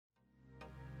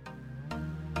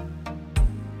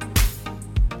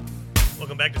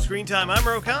Welcome back to Screen Time. I'm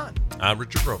Ro Khan. I'm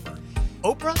Richard Roper.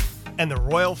 Oprah and the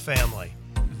royal family.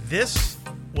 This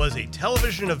was a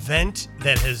television event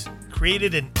that has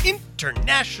created an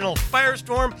international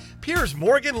firestorm. Piers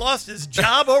Morgan lost his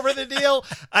job over the deal.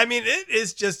 I mean, it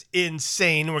is just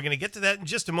insane. We're going to get to that in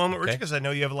just a moment, Richard, because I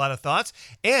know you have a lot of thoughts.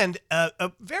 And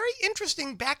a very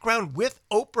interesting background with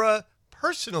Oprah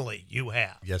personally you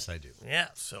have. Yes, I do. Yeah,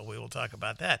 so we will talk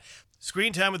about that.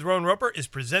 Screen Time with Rowan Roper is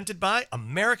presented by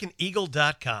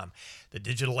AmericanEagle.com. The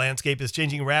digital landscape is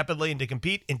changing rapidly, and to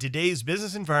compete in today's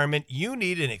business environment, you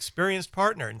need an experienced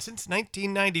partner. And since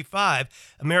 1995,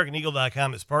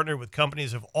 AmericanEagle.com has partnered with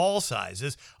companies of all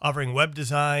sizes, offering web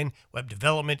design, web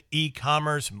development,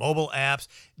 e-commerce, mobile apps,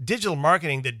 digital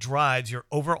marketing that drives your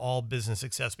overall business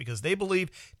success, because they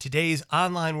believe today's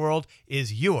online world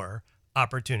is your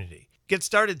opportunity. Get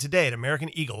started today at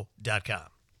AmericanEagle.com.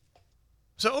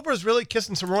 So Oprah's really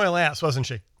kissing some royal ass, wasn't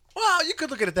she? Well, you could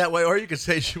look at it that way, or you could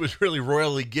say she was really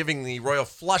royally giving the royal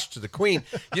flush to the queen.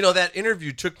 You know, that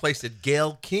interview took place at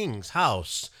Gayle King's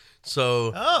house.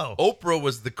 So Oprah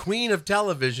was the queen of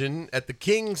television at the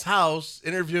king's house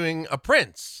interviewing a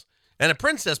prince and a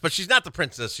princess, but she's not the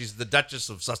princess. She's the Duchess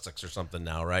of Sussex or something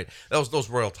now, right? Those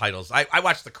royal titles. I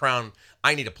watched The Crown.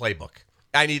 I need a playbook.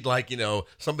 I need,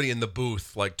 somebody in the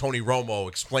booth, like Tony Romo,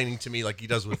 explaining to me, like he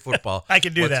does with football, I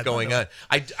can do what's that, going on.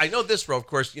 I know this, Ro, of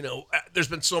course, there's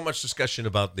been so much discussion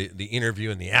about the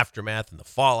interview and the aftermath and the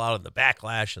fallout and the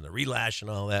backlash and the relash and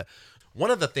all that.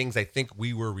 One of the things I think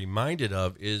we were reminded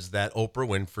of is that Oprah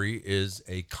Winfrey is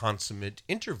a consummate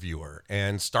interviewer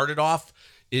and started off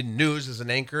in news as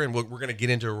an anchor, and we're going to get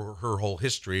into her whole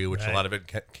history, which a lot of it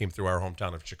came through our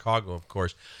hometown of Chicago, of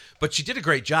course. But she did a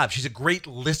great job. She's a great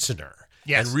listener.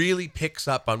 Yes. And really picks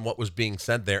up on what was being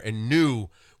said there and knew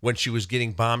when she was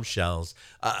getting bombshells.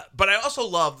 But I also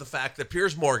love the fact that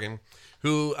Piers Morgan,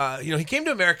 who, he came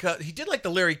to America, he did like the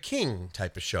Larry King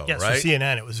type of show, yes, right? for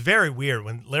CNN. It was very weird.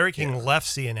 When Larry King left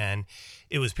CNN,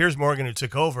 it was Piers Morgan who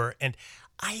took over. And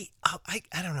I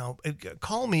don't know,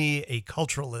 call me a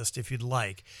culturalist if you'd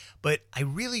like, but I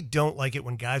really don't like it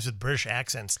when guys with British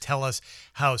accents tell us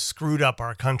how screwed up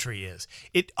our country is.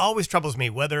 It always troubles me,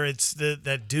 whether it's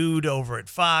that dude over at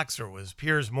Fox or was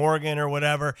Piers Morgan or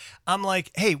whatever. I'm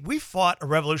like, hey, we fought a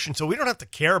revolution, so we don't have to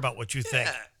care about what you think.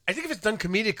 I think if it's done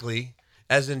comedically,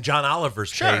 as in John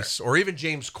Oliver's case, or even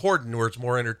James Corden, where it's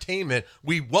more entertainment,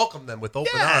 we welcome them with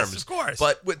open arms. Of course.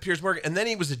 But with Piers Morgan, and then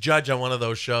he was a judge on one of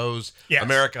those shows,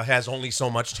 America Has Only So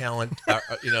Much Talent,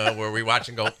 where we watch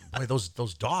and go, boy, those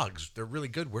dogs, they're really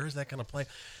good. Where is that going to play?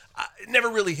 It never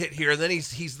really hit here. And then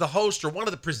he's the host or one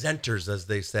of the presenters, as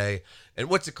they say. And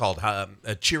what's it called?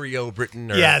 A Cheerio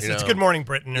Britain? Or, yes, it's Good Morning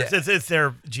Britain. Yeah. It's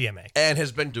their GMA. And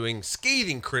has been doing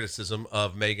scathing criticism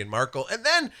of Meghan Markle. And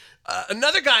then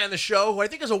another guy on the show, who I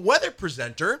think is a weather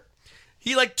presenter,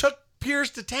 he took Piers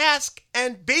to task,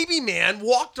 and Baby Man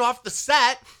walked off the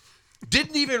set,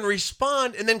 didn't even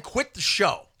respond, and then quit the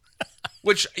show.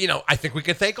 Which, I think we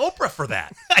can thank Oprah for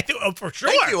that. I do, for sure.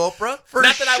 Thank you, Oprah.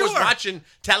 Not that I was watching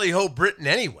Tally-Ho Britain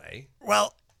anyway.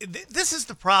 Well, this is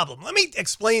the problem. Let me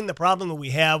explain the problem that we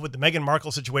have with the Meghan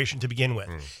Markle situation to begin with.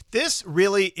 This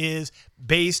really is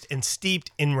based and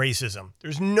steeped in racism.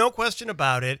 There's no question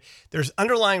about it. There's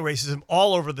underlying racism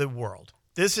all over the world.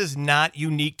 This is not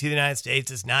unique to the United States.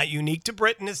 It's not unique to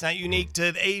Britain. It's not unique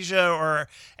to Asia or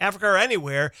Africa or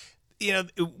anywhere.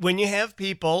 When you have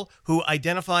people who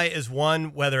identify as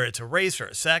one, whether it's a race or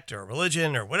a sect or a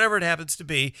religion or whatever it happens to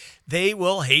be, they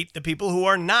will hate the people who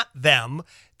are not them.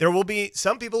 There will be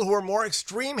some people who are more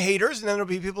extreme haters, and then there'll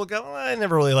be people who go, well, I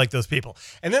never really liked those people.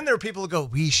 And then there are people who go,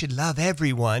 we should love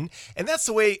everyone. And that's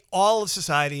the way all of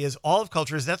society is, all of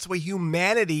culture is. That's the way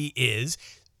humanity is.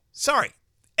 Sorry.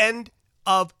 End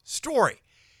of story.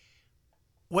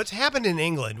 What's happened in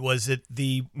England was that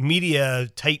the media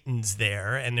titans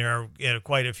there, and there are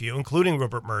quite a few, including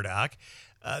Rupert Murdoch,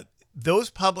 those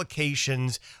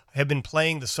publications have been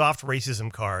playing the soft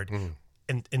racism card,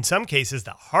 and in some cases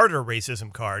the harder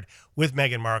racism card, with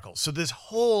Meghan Markle. So this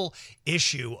whole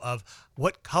issue of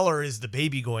what color is the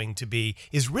baby going to be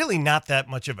is really not that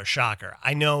much of a shocker.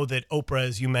 I know that Oprah,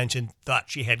 as you mentioned, thought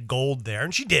she had gold there,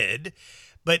 and she did.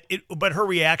 But her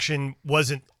reaction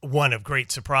wasn't one of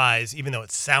great surprise, even though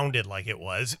it sounded like it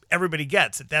was. Everybody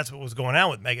gets that that's what was going on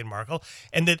with Meghan Markle,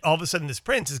 and that all of a sudden this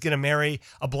prince is going to marry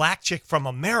a black chick from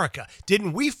America.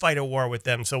 Didn't we fight a war with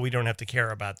them so we don't have to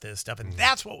care about this stuff? And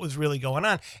that's what was really going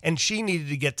on. And she needed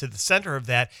to get to the center of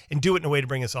that and do it in a way to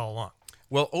bring us all along.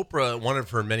 Well, Oprah, one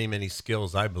of her many, many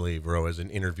skills, I believe, Ro, as an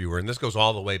interviewer, and this goes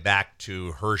all the way back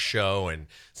to her show and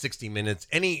 60 Minutes,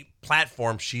 any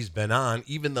platform she's been on,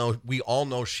 even though we all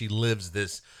know she lives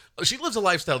a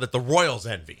lifestyle that the royals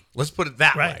envy. Let's put it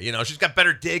that way. You know, she's got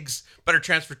better digs, better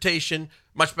transportation,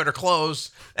 much better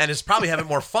clothes, and is probably having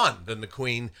more fun than the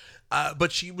queen.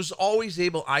 But she was always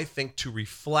able, I think, to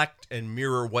reflect and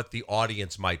mirror what the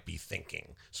audience might be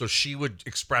thinking. So she would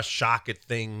express shock at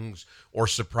things or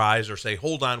surprise or say,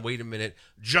 hold on, wait a minute,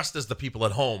 just as the people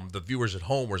at home, the viewers at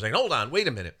home were saying, hold on, wait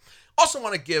a minute. Also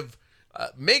want to give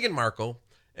Meghan Markle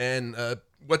and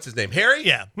what's his name? Harry?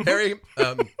 Yeah. Harry.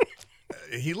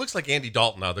 He looks like Andy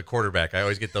Dalton now, the quarterback. I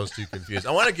always get those two confused.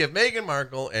 I want to give Meghan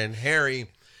Markle and Harry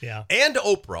and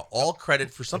Oprah all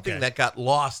credit for something that got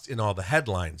lost in all the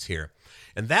headlines here.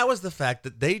 And that was the fact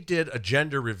that they did a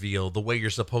gender reveal the way you're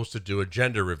supposed to do a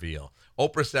gender reveal.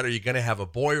 Oprah said, are you going to have a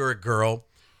boy or a girl?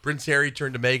 Prince Harry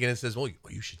turned to Meghan and says, well,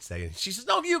 you should say it. And she says,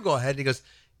 no, you go ahead. And he goes,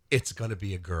 it's going to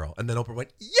be a girl. And then Oprah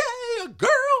went, yay, a girl.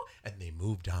 And they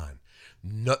moved on.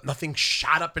 Nothing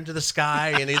shot up into the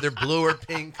sky in either blue or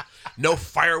pink. No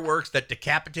fireworks that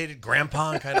decapitated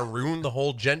Grandpa and kind of ruined the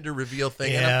whole gender reveal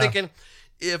thing. And I'm thinking,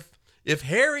 if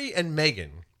Harry and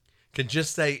Meghan can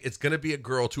just say it's going to be a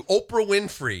girl to Oprah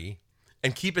Winfrey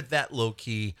and keep it that low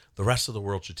key, the rest of the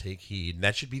world should take heed. And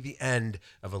that should be the end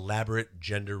of elaborate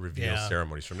gender reveal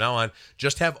ceremonies. From now on,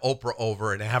 just have Oprah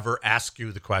over and have her ask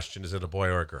you the question, is it a boy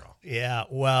or a girl? Yeah,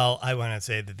 well, I want to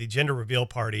say that the gender reveal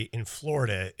party in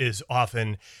Florida is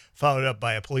often followed up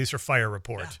by a police or fire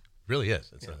report. Yeah, really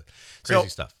is. It's crazy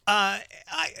stuff.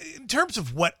 In terms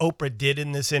of what Oprah did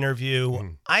in this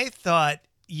interview, I thought,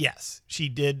 yes, she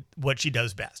did what she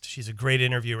does best. She's a great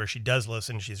interviewer. She does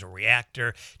listen. She's a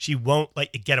reactor. She won't let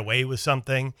you get away with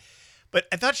something. But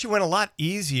I thought she went a lot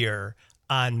easier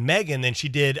on Meghan than she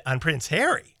did on Prince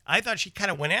Harry. I thought she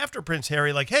kind of went after Prince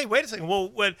Harry like, hey, wait a second. Well,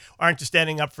 what, aren't you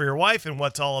standing up for your wife? And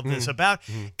what's all of this about?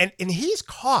 And he's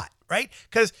caught, right?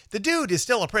 Because the dude is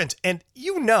still a prince. And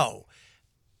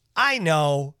I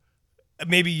know,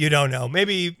 maybe you don't know.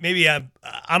 Maybe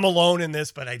I'm alone in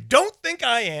this, but I don't think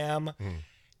I am.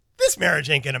 This marriage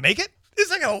ain't going to make it.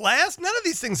 It's not going to last. None of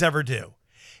these things ever do.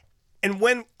 And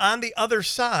when on the other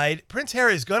side, Prince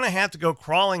Harry is going to have to go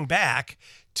crawling back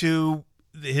to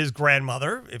his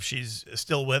grandmother, if she's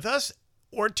still with us,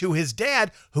 or to his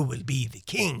dad, who will be the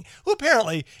king, who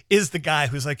apparently is the guy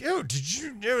who's like, oh, did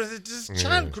you know that this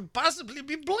child could possibly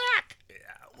be black?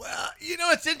 Well,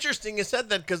 it's interesting you said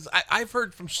that because I've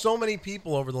heard from so many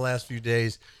people over the last few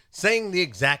days saying the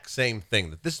exact same thing,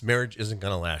 that this marriage isn't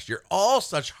going to last. You're all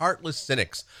such heartless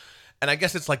cynics. And I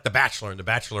guess it's like The Bachelor and The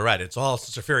Bachelorette. It's all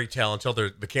such a fairy tale until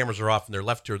the cameras are off and they're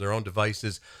left to their own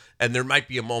devices. And there might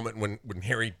be a moment when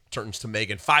Harry turns to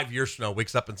Meghan 5 years from now,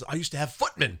 wakes up and says, I used to have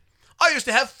footmen. And I used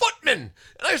to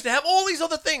have all these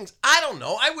other things. I don't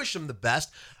know. I wish him the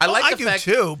best. I do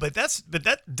too, but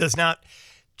that does not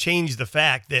change the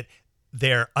fact that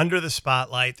they're under the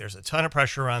spotlight. There's a ton of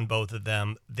pressure on both of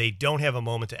them. They don't have a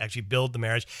moment to actually build the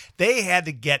marriage. They had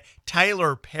to get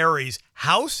Tyler Perry's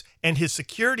house and his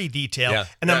security detail.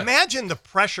 Imagine the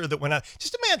pressure that went on.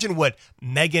 Just imagine what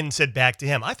Meghan said back to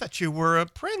him. I thought you were a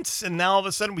prince, and now all of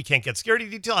a sudden we can't get security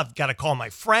detail. I've got to call my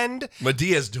friend.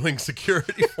 Medea's doing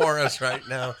security for us right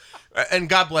now. And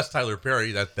God bless Tyler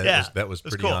Perry. That was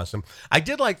pretty cool. Awesome. I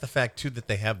did like the fact, too, that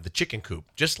they have the chicken coop,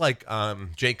 just like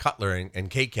Jay Cutler and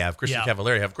K-Cav, Christian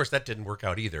Cavallari have. Of course, that didn't work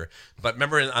out either. But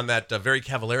remember on that Very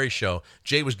Cavallari show,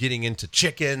 Jay was getting into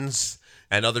chickens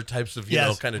and other types of,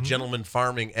 kind of gentleman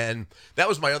farming. And that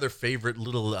was my other favorite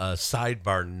little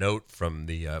sidebar note from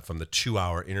the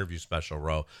 2-hour interview special,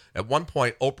 Ro. At one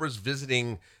point, Oprah's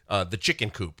visiting the chicken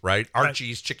coop, right?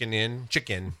 Archie's chicken, named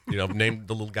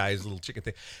the little guy's little chicken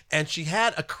thing. And she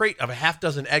had a crate of a half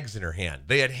dozen eggs in her hand.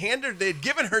 They had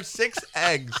given her 6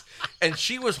 eggs, and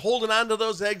she was holding on to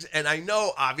those eggs. And I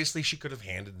know, obviously, she could have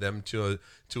handed them to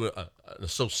an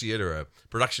associate or a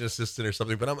production assistant or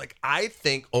something. But I'm like, I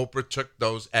think Oprah took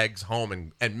those eggs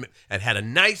home and had a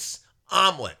nice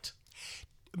omelet.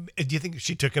 Do you think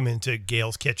she took him into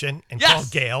Gail's kitchen and called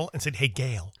Gail and said, hey,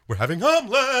 Gail, we're having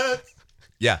omelets?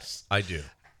 Yes, I do.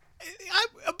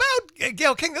 About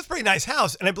Gayle King, that's a pretty nice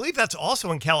house. And I believe that's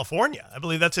also in California. I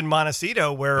believe that's in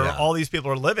Montecito, where all these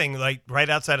people are living, like right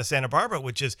outside of Santa Barbara,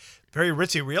 which is very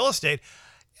ritzy real estate.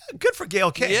 Good for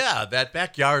Gayle King. Yeah, that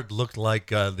backyard looked like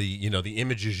the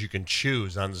images you can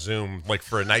choose on Zoom, like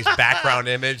for a nice background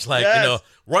image, like,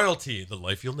 royalty, the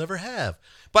life you'll never have.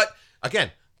 But again,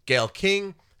 Gayle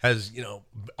King has,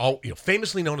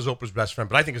 famously known as Oprah's best friend,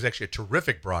 but I think is actually a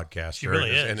terrific broadcaster. She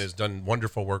really is. And has done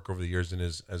wonderful work over the years and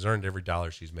has earned every dollar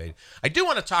she's made. I do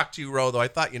want to talk to you, Ro, though. I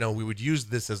thought, we would use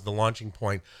this as the launching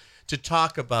point to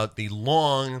talk about the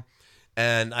long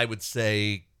and I would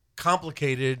say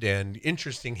complicated and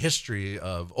interesting history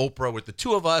of Oprah with the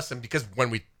two of us. And because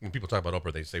when people talk about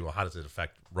Oprah, they say, well, how does it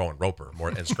affect Rowan Roper more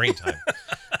and screen time?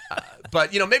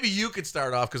 But, maybe you could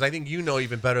start off, because I think you know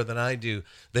even better than I do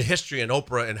the history and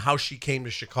Oprah and how she came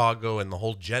to Chicago and the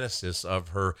whole genesis of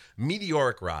her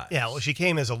meteoric rise. Yeah, well, she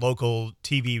came as a local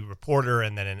TV reporter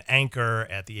and then an anchor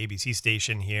at the ABC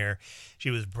station here. She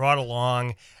was brought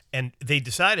along, and they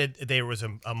decided there was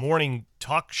a morning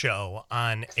talk show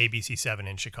on ABC7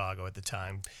 in Chicago at the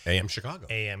time. AM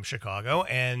Chicago.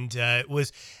 And it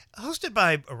was hosted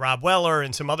by Rob Weller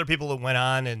and some other people that went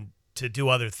on and to do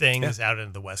other things out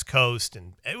in the West Coast,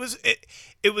 and it was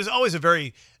always a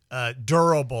very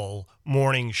durable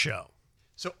morning show.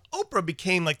 So Oprah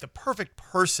became like the perfect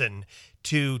person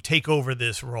to take over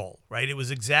this role, right? It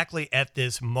was exactly at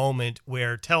this moment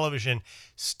where television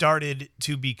started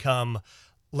to become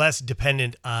less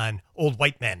dependent on old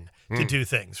white men to do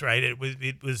things, right?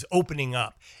 It was opening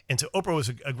up. And so Oprah was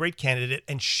a great candidate,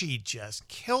 and she just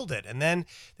killed it. And then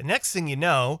the next thing you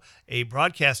know, a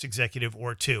broadcast executive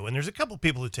or two, and there's a couple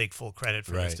people who take full credit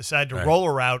for this, decided to roll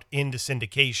her out into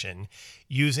syndication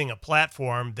using a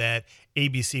platform that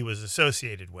ABC was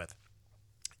associated with.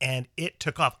 And it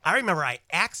took off. I remember I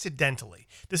accidentally,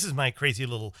 this is my crazy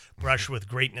little brush with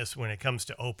greatness when it comes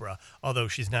to Oprah, although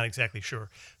she's not exactly sure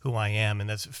who I am, and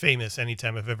that's famous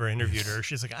anytime I've ever interviewed her.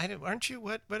 She's like, aren't you?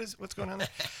 What's going on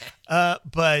there?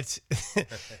 But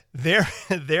there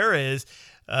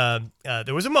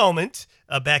was a moment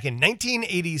back in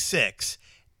 1986,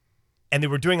 and they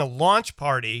were doing a launch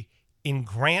party in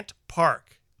Grant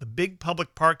Park, the big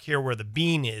public park here where the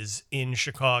Bean is in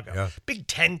Chicago. Yeah. Big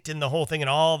tent and the whole thing, and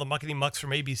all the muckety mucks from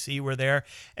ABC were there.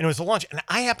 And it was a launch. And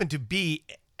I happened to be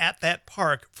at that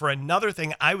park for another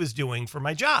thing I was doing for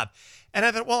my job. And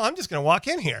I thought, well, I'm just going to walk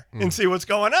in here and see what's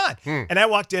going on. And I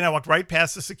walked in. I walked right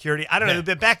past the security. I don't know,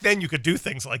 but back then you could do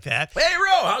things like that. Hey,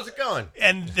 Ro, how's it going?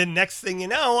 And the next thing you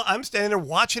know, I'm standing there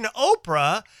watching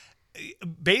Oprah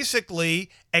basically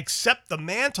accept the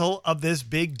mantle of this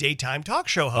big daytime talk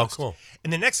show host. Oh, cool.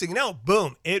 And the next thing you know,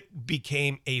 boom, it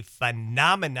became a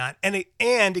phenomenon. And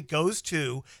it goes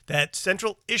to that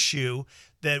central issue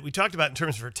that we talked about in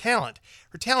terms of her talent.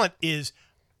 Her talent is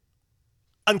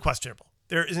unquestionable.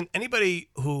 There isn't anybody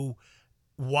who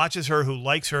watches her, who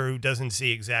likes her, who doesn't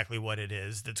see exactly what it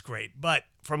is. That's great. But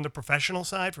from the professional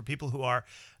side, for people who are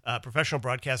professional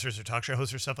broadcasters or talk show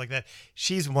hosts or stuff like that,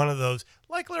 she's one of those,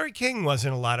 like Larry King was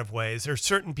in a lot of ways. There are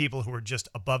certain people who are just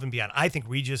above and beyond. I think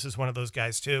Regis is one of those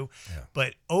guys too. Yeah.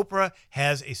 But Oprah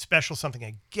has a special something.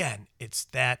 Again, it's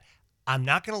that I'm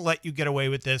not going to let you get away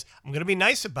with this. I'm going to be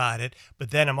nice about it, but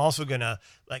then I'm also going to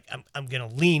I'm going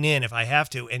to lean in if I have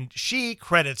to. And she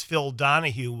credits Phil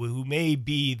Donahue, who may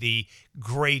be the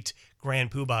great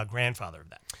Grand Poobah grandfather of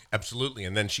that. Absolutely.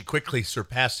 And then she quickly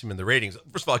surpassed him in the ratings.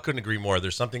 First of all, I couldn't agree more.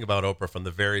 There's something about Oprah from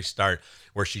the very start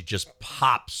where she just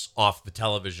pops off the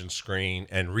television screen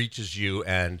and reaches you,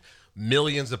 and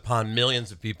millions upon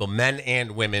millions of people, men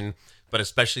and women, but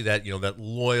especially that, that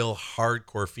loyal,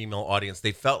 hardcore female audience,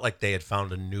 they felt like they had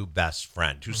found a new best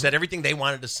friend who said everything they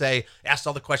wanted to say, asked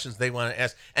all the questions they wanted to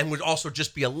ask, and would also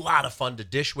just be a lot of fun to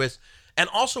dish with. And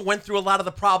also went through a lot of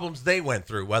the problems they went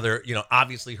through, whether,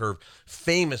 obviously her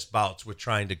famous bouts with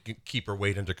trying to keep her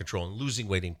weight under control and losing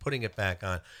weight and putting it back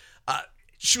on.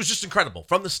 She was just incredible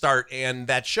from the start. And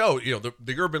that show,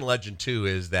 the urban legend too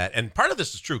is that, and part of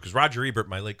this is true because Roger Ebert,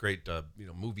 my late great,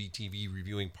 movie TV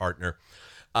reviewing partner,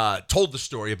 told the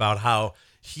story about how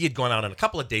he had gone out on a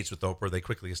couple of dates with Oprah. They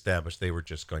quickly established they were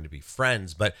just going to be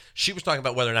friends. But she was talking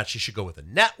about whether or not she should go with a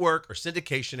network or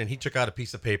syndication. And he took out a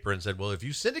piece of paper and said, well, if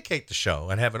you syndicate the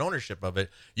show and have an ownership of it,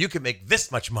 you can make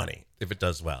this much money if it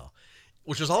does well,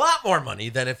 which was a lot more money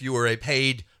than if you were a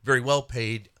paid, very well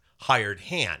paid, hired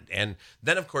hand. And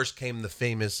then, of course, came the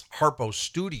famous Harpo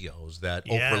Studios that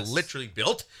Oprah literally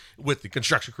built with the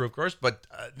construction crew, of course, but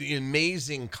the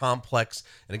amazing complex.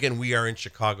 And again, we are in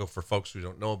Chicago. For folks who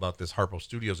don't know about this, Harpo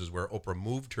Studios is where Oprah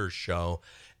moved her show,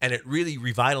 and it really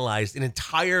revitalized an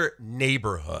entire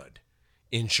neighborhood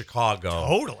in Chicago.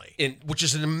 Totally. Which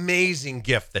is an amazing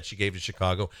gift that she gave to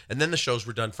Chicago. And then the shows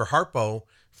were done for Harpo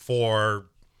for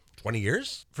 20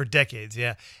 years? For decades,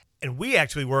 yeah. And we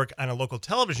actually work on a local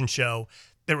television show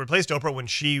that replaced Oprah when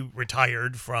she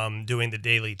retired from doing the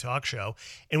daily talk show.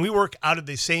 And we work out of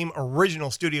the same original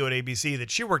studio at ABC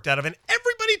that she worked out of. And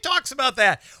everybody talks about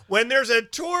that. When there's a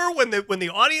tour, when the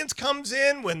audience comes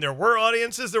in, when there were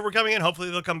audiences that were coming in, hopefully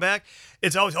they'll come back.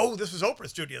 It's always, this is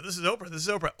Oprah's studio. This is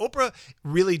Oprah. Oprah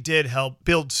really did help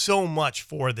build so much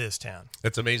for this town.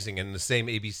 That's amazing. And the same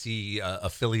ABC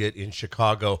affiliate in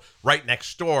Chicago, right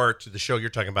next door to the show you're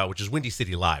talking about, which is Windy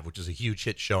City Live, which is a huge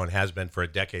hit show and has been for a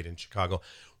decade in Chicago.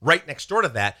 Right next door to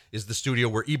that is the studio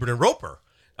where Ebert and Roeper,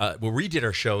 where we did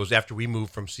our shows after we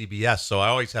moved from CBS. So I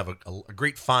always have a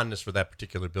great fondness for that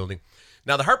particular building.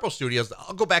 Now, the Harpo Studios,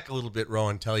 I'll go back a little bit, Ro,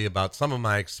 and tell you about some of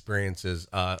my experiences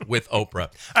with Oprah.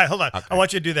 All right, hold on. Okay. I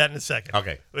want you to do that in a second.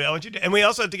 Okay. I want you to, and we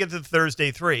also have to get to the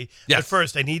Thursday 3. Yes. But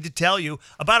first, I need to tell you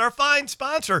about our fine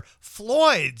sponsor,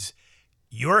 Floyd's.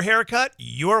 Your haircut,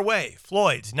 your way.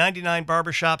 Floyd's 99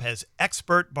 Barbershop has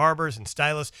expert barbers and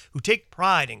stylists who take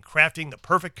pride in crafting the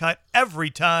perfect cut every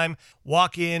time.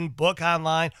 Walk in, book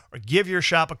online, or give your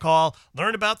shop a call.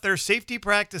 Learn about their safety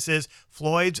practices.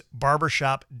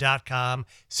 FloydsBarbershop.com.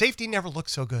 Safety never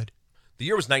looks so good. The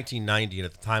year was 1990, and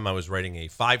at the time I was writing a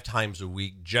 5 times a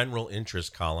week general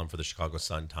interest column for the Chicago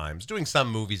Sun-Times, doing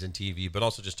some movies and TV, but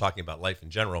also just talking about life in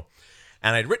general.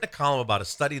 And I'd written a column about a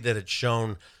study that had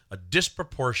shown a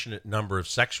disproportionate number of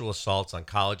sexual assaults on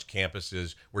college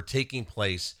campuses were taking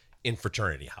place in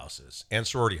fraternity houses and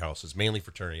sorority houses, mainly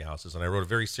fraternity houses. And I wrote a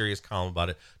very serious column about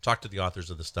it, talked to the authors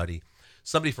of the study.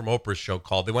 Somebody from Oprah's show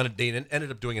called. They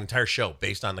ended up doing an entire show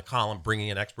based on the column, bringing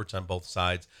in experts on both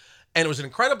sides. And it was an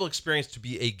incredible experience to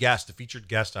be a featured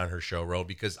guest on her show, Ro,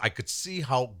 because I could see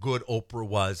how good Oprah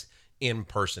was in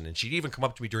person. And she'd even come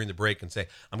up to me during the break and say,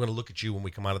 I'm going to look at you when we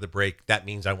come out of the break. That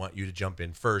means I want you to jump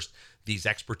in first. These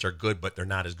experts are good, but they're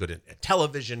not as good at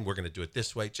television. We're going to do it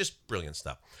this way. Just brilliant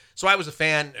stuff. So I was a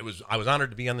fan. I was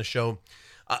honored to be on the show.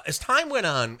 As time went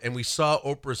on and we saw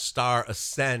Oprah's star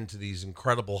ascend to these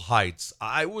incredible heights,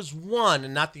 I was one,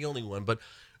 and not the only one, but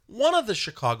one of the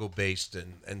Chicago-based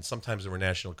and sometimes there were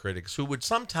national critics who would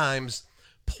sometimes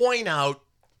point out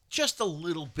just a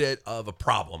little bit of a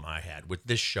problem I had with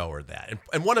this show or that.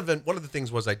 And one of the things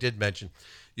was I did mention,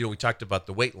 we talked about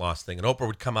the weight loss thing, and Oprah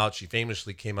would come out. She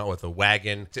famously came out with a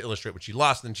wagon to illustrate what she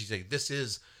lost. And then she'd say, this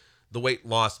is the weight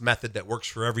loss method that works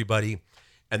for everybody.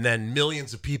 And then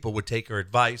millions of people would take her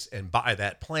advice and buy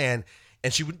that plan.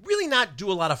 And she would really not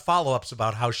do a lot of follow-ups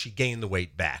about how she gained the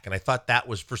weight back. And I thought that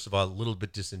was, first of all, a little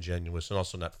bit disingenuous and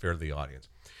also not fair to the audience.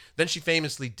 Then she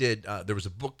famously did, there was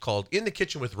a book called In the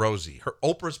Kitchen with Rosie,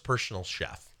 Oprah's personal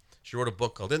chef. She wrote a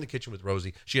book called In the Kitchen with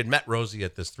Rosie. She had met Rosie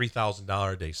at this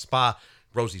 $3,000 a day spa.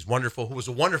 Rosie's wonderful, who was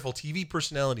a wonderful TV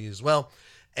personality as well.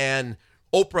 And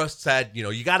Oprah said,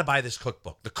 you got to buy this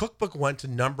cookbook. The cookbook went to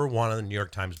number 1 on the New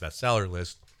York Times bestseller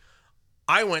list.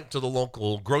 I went to the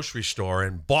local grocery store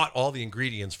and bought all the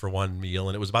ingredients for one meal,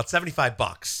 and it was about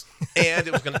 $75. And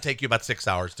it was going to take you about 6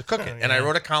 hours to cook it. And I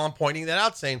wrote a column pointing that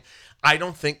out, saying, I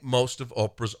don't think most of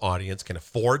Oprah's audience can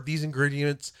afford these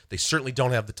ingredients. They certainly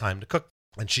don't have the time to cook.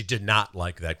 And she did not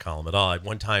like that column at all. I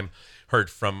one time heard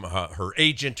from her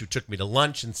agent who took me to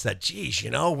lunch and said, geez,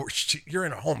 you're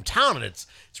in her hometown, and it's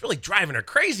really driving her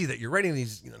crazy that you're writing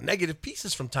these negative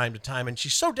pieces from time to time. And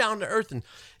she's so down to earth, and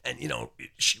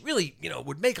she really,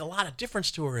 would make a lot of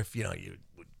difference to her if, you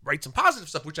would write some positive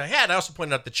stuff, which I had. I also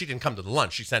pointed out that she didn't come to the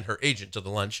lunch. She sent her agent to the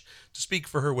lunch to speak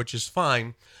for her, which is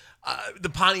fine. The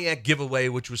Pontiac giveaway,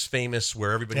 which was famous,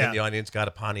 where everybody in the audience got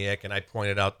a Pontiac, and I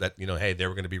pointed out that, hey, they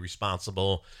were going to be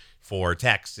responsible for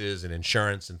taxes and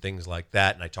insurance and things like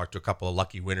that. And I talked to a couple of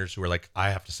lucky winners who were like, I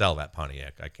have to sell that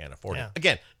Pontiac. I can't afford it.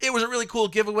 Again, it was a really cool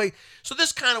giveaway. So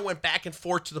this kind of went back and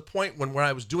forth to the point when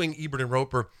I was doing Ebert and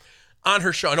Roeper on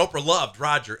her show, and Oprah loved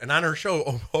Roger. And on her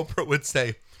show, Oprah would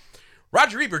say,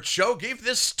 Roger Ebert's show gave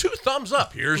this 2 thumbs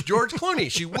up. Here's George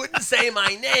Clooney. She wouldn't say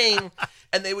my name.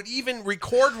 And they would even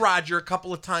record Roger a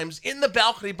couple of times in the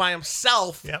balcony by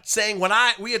himself, saying what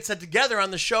we had said together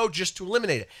on the show just to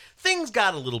eliminate it. Things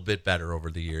got a little bit better over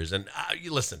the years. And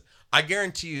you listen, I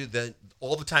guarantee you that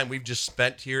all the time we've just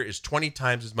spent here is 20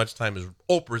 times as much time as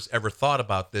Oprah's ever thought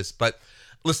about this. But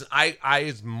listen, I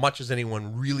as much as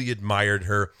anyone, really admired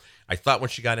her. I thought when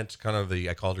she got into kind of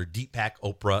I called her Deep Pack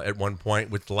Oprah at one point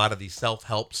with a lot of the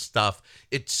self-help stuff,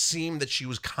 it seemed that she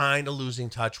was kind of losing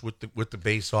touch with the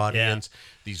base audience,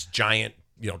 these giant,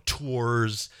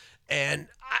 tours. And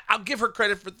I'll give her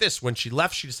credit for this. When she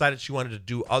left, she decided she wanted to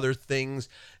do other things.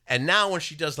 And now when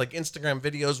she does like Instagram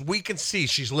videos, we can see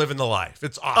she's living the life.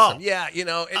 It's awesome.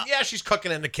 She's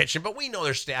cooking in the kitchen, but we know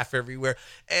there's staff everywhere.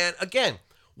 And again,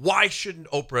 why shouldn't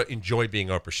Oprah enjoy being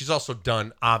Oprah? She's also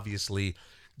done, obviously,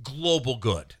 global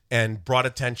good and brought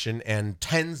attention and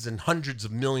tens and hundreds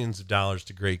of millions of dollars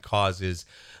to great causes.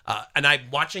 And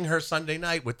I'm watching her Sunday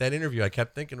night with that interview. I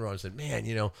kept thinking, I said,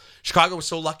 man, Chicago was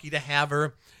so lucky to have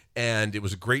her. and it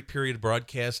was a great period of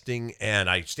broadcasting, and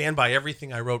I stand by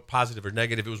everything I wrote, positive or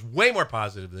negative. It was way more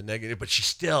positive than negative, but she's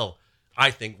still,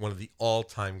 I think, one of the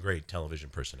all-time great television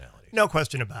personalities. No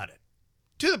question about it.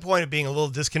 To the point of being a little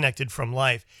disconnected from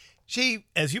life, she,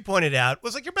 as you pointed out,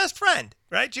 was like your best friend,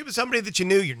 right? She was somebody that you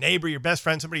knew, your neighbor, your best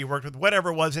friend, somebody you worked with,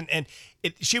 whatever it was. And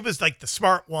she was like the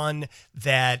smart one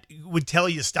that would tell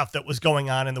you stuff that was going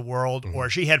on in the world, or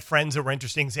she had friends that were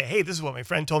interesting and say, hey, this is what my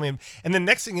friend told me. And then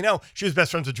next thing you know, she was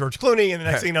best friends with George Clooney. And the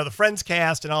next thing you know, the Friends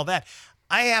cast and all that.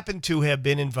 I happened to have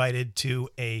been invited to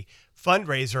a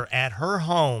fundraiser at her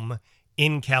home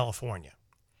in California.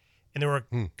 And there were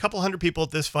a couple hundred people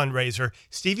at this fundraiser.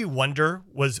 Stevie Wonder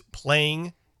was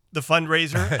playing the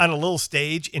fundraiser on a little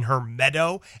stage in her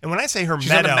meadow. And when I say her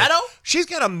meadow, she's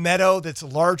got a meadow that's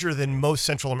larger than most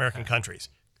Central American countries.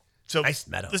 So nice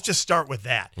meadow. Let's just start with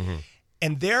that.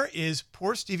 And there is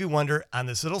poor Stevie Wonder on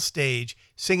this little stage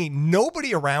singing,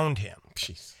 nobody around him.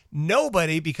 Jeez.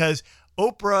 Nobody, because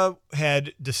Oprah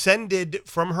had descended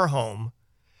from her home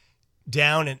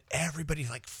down and everybody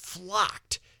like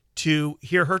flocked to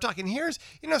hear her talk. And here's,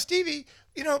 Stevie,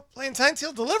 playing Signed,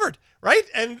 Sealed, Delivered, right?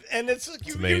 And it's like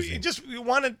you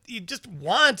just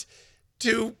want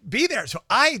to be there. So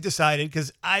I decided,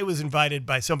 because I was invited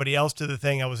by somebody else to the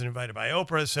thing, I wasn't invited by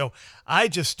Oprah, so I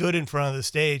just stood in front of the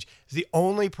stage as the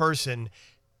only person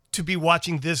to be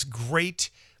watching this great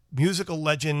musical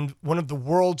legend, one of the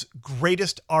world's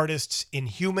greatest artists in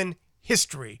human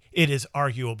history. It is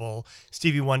arguable.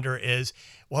 Stevie Wonder is.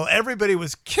 While everybody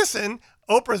was kissing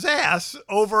Oprah's ass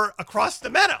over across the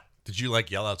meadow. Did you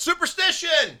yell out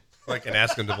 "Superstition" and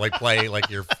ask him to play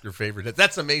your favorite hit?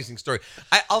 That's an amazing story.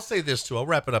 I'll say this too. I'll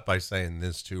wrap it up by saying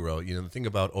this too, Ro. The thing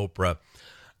about Oprah,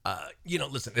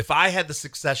 listen, if I had the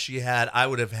success she had, I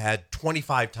would have had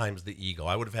 25 times the ego.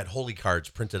 I would have had holy cards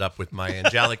printed up with my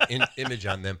angelic image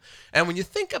on them. And when you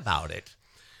think about it,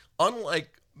 unlike,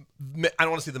 I don't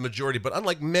want to say the majority, but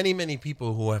unlike many, many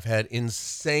people who have had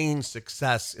insane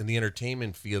success in the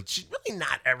entertainment field, she's really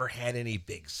not ever had any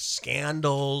big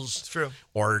scandals. It's true.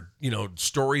 Or,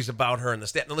 stories about her and the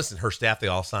staff. Now, listen, her staff, they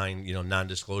all sign,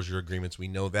 non-disclosure agreements. We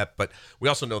know that. But we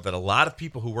also know that a lot of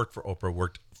people who worked for Oprah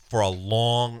worked for a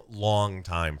long, long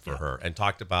time for her and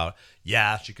talked about,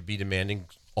 she could be demanding.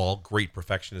 All great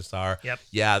perfectionists are. Yep.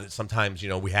 Yeah, that sometimes,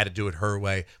 we had to do it her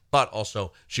way, but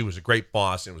also she was a great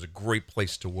boss and it was a great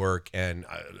place to work. And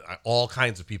all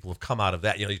kinds of people have come out of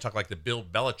that. You talk like the Bill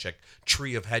Belichick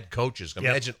tree of head coaches.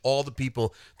 Imagine all the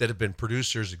people that have been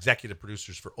producers, executive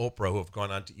producers for Oprah who have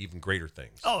gone on to even greater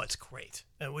things. Oh, it's great.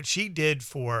 What she did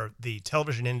for the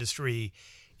television industry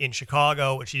in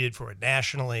Chicago, what she did for it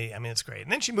nationally. I mean, it's great.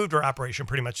 And then she moved her operation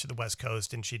pretty much to the West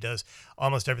Coast, and she does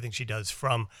almost everything she does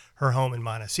from her home in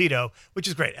Montecito, which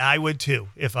is great. I would too,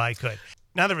 if I could.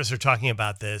 Neither of us are talking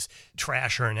about this,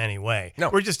 trash her in any way. No,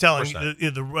 we're just telling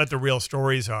what the real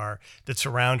stories are that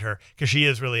surround her, because she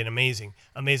is really an amazing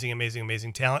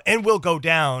talent, and will go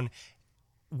down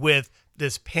with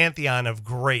this pantheon of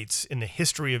greats in the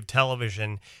history of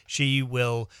television. She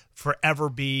will forever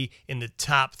be in the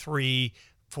top 3,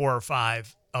 4, or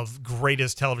 5 of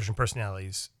greatest television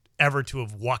personalities ever to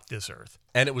have walked this earth.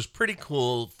 And it was pretty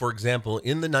cool. For example,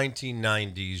 in the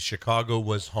 1990s, Chicago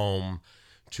was home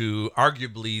to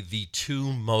arguably the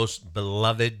 2 most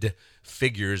beloved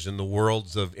figures in the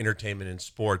worlds of entertainment and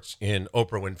sports in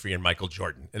Oprah Winfrey and Michael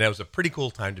Jordan. And that was a pretty cool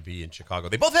time to be in Chicago.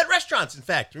 They both had restaurants, in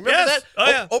fact. Remember that? Oh,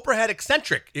 yeah. Oprah had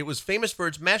Eccentric. It was famous for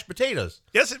its mashed potatoes.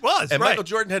 Yes, it was. And Michael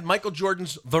Jordan had Michael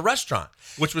Jordan's The Restaurant,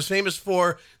 which was famous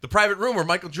for the private room where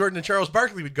Michael Jordan and Charles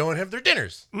Barkley would go and have their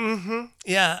dinners. Mm-hmm.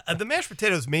 Yeah. The mashed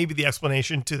potatoes may be the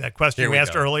explanation to that question we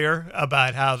asked earlier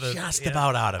about how the... Just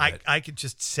about out of it. I could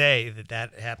just say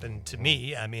that happened to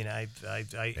me. I mean, I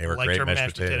liked her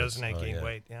mashed potatoes and I gained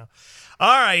weight. Yeah.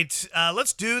 All right.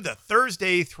 Let's do the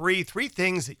Thursday 3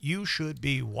 things that you should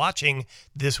be watching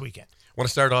this weekend. I want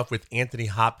to start off with Anthony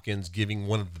Hopkins giving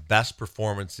one of the best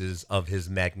performances of his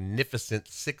magnificent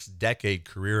 6-decade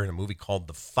career in a movie called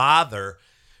The Father.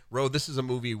 Ro, this is a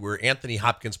movie where Anthony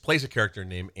Hopkins plays a character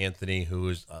named Anthony, who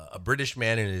is a British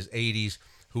man in his 80s,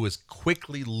 who is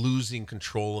quickly losing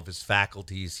control of his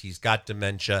faculties. He's got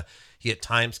dementia. He at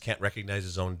times can't recognize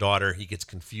his own daughter. He gets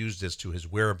confused as to his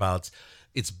whereabouts.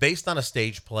 It's based on a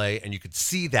stage play, and you could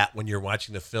see that when you're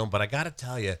watching the film. But I got to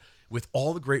tell you, with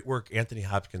all the great work Anthony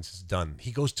Hopkins has done,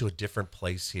 he goes to a different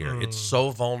place here. It's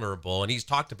so vulnerable. And he's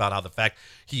talked about how the fact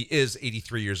he is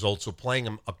 83 years old, so playing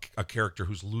him a character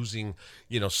who's losing,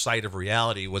 sight of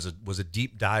reality was a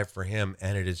deep dive for him.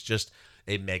 And it is just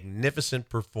a magnificent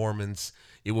performance.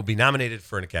 It will be nominated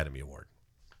for an Academy Award.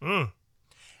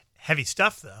 Heavy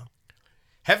stuff, though.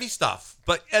 Heavy stuff.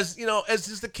 But as you know, as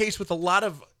is the case with a lot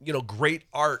of, great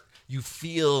art, you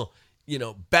feel,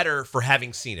 better for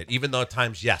having seen it. Even though at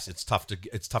times, yes, it's tough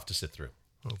to sit through.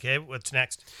 Okay, what's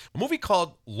next? A movie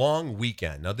called Long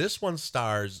Weekend. Now, this one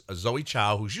stars Zoe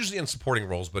Chow, who's usually in supporting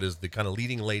roles, but is the kind of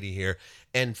leading lady here,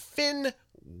 and Finn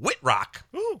Wittrock,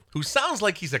 who sounds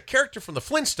like he's a character from the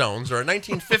Flintstones or a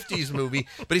 1950s movie,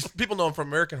 but people know him from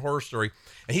American Horror Story.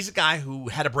 And he's a guy who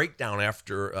had a breakdown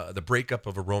after the breakup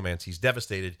of a romance. He's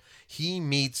devastated. He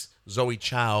meets Zoe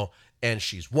Chow, and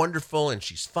she's wonderful, and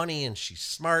she's funny, and she's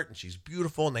smart, and she's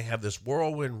beautiful, and they have this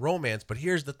whirlwind romance. But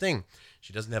here's the thing.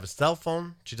 She doesn't have a cell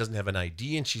phone, she doesn't have an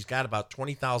ID, and she's got about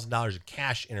 $20,000 of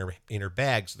cash in her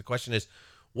bag. So the question is,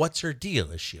 what's her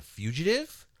deal? Is she a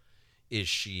fugitive? Is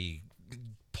she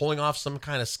pulling off some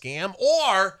kind of scam?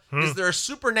 Or is there a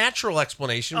supernatural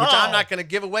explanation, which I'm not going to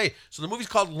give away? So the movie's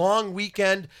called Long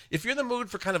Weekend. If you're in the mood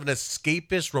for kind of an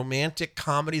escapist romantic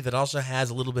comedy that also has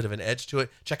a little bit of an edge to it,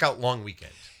 check out Long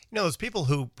Weekend. Those people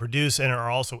who produce and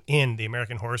are also in the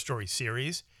American Horror Story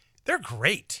series, they're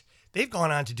great. They've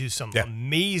gone on to do some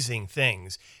amazing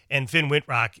things. And Finn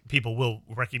Wittrock, people will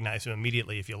recognize him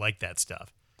immediately if you like that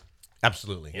stuff.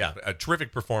 Absolutely, yeah.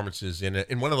 Terrific performances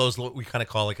in one of those what we kind of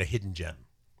call like a hidden gem.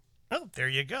 Oh, there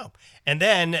you go. And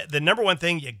then the number one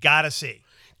thing you got to see.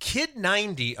 Kid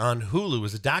 90 on Hulu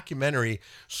is a documentary.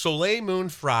 Soleil Moon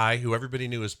Frye, who everybody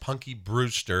knew as Punky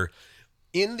Brewster,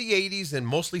 in the 80s and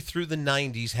mostly through the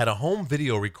 90s, had a home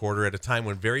video recorder at a time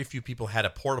when very few people had a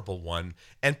portable one,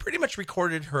 and pretty much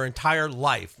recorded her entire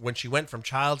life when she went from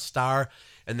child star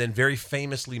and then very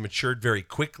famously matured very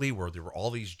quickly, where there were all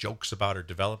these jokes about her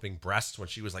developing breasts when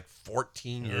she was like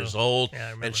 14 years old,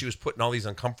 and she was put in all these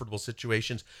uncomfortable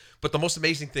situations. But the most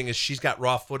amazing thing is she's got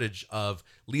raw footage of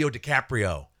Leo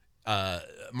DiCaprio,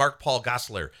 Mark Paul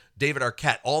Gosselaar, David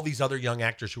Arquette, all these other young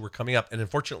actors who were coming up, and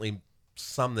unfortunately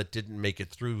some that didn't make it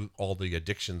through all the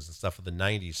addictions and stuff of the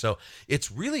 90s. So it's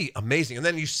really amazing. And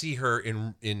then you see her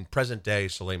in present day,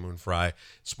 Soleil Moon Frye.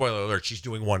 Spoiler alert, she's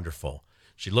doing wonderful.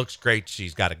 She looks great.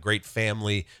 She's got a great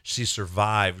family. She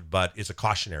survived, but it's a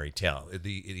cautionary tale.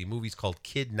 The movie's called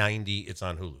Kid 90. It's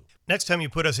on Hulu. Next time you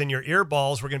put us in your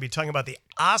earballs, we're going to be talking about the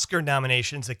Oscar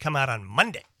nominations that come out on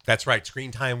Monday. That's right.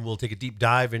 Screen Time will take a deep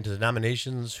dive into the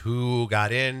nominations, who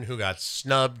got in, who got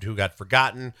snubbed, who got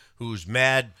forgotten, who's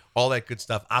mad, all that good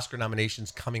stuff. Oscar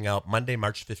nominations coming out Monday,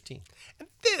 March 15th. And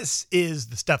this is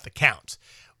the stuff that counts.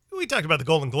 We talked about the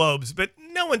Golden Globes, but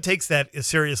no one takes that as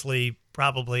seriously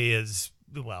probably as,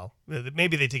 well,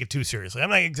 maybe they take it too seriously. I'm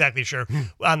not exactly sure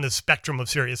on the spectrum of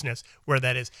seriousness where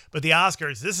that is. But the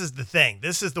Oscars, this is the thing.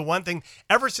 This is the one thing,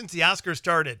 ever since the Oscars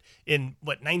started in,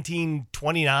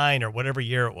 1929 or whatever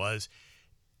year it was,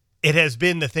 it has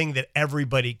been the thing that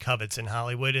everybody covets in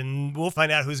Hollywood, and we'll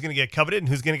find out who's going to get coveted and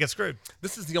who's going to get screwed.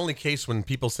 This is the only case when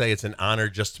people say it's an honor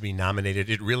just to be nominated.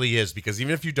 It really is, because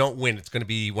even if you don't win, it's going to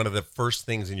be one of the first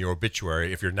things in your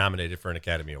obituary if you're nominated for an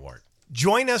Academy Award.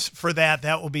 Join us for that.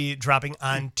 That will be dropping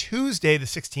on Tuesday, the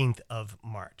 16th of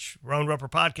March. Roan Roper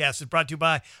Podcast is brought to you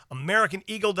by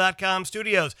AmericanEagle.com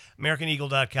Studios.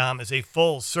 AmericanEagle.com is a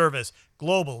full-service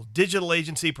global digital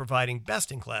agency providing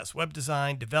best-in-class web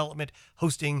design, development,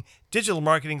 hosting, digital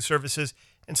marketing services,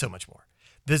 and so much more.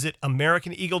 Visit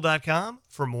AmericanEagle.com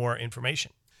for more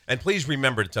information. And please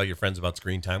remember to tell your friends about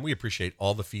Screen Time. We appreciate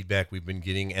all the feedback we've been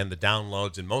getting and the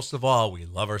downloads, and most of all, we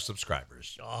love our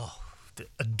subscribers.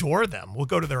 Adore them. We'll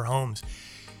go to their homes.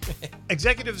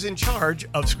 Executives in charge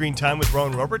of Screen Time with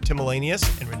Roan Roper, Tim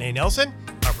Elanius, and Renee Nelson.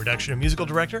 Our production and musical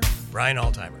director, Brian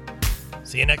Altimer.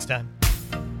 See you next time.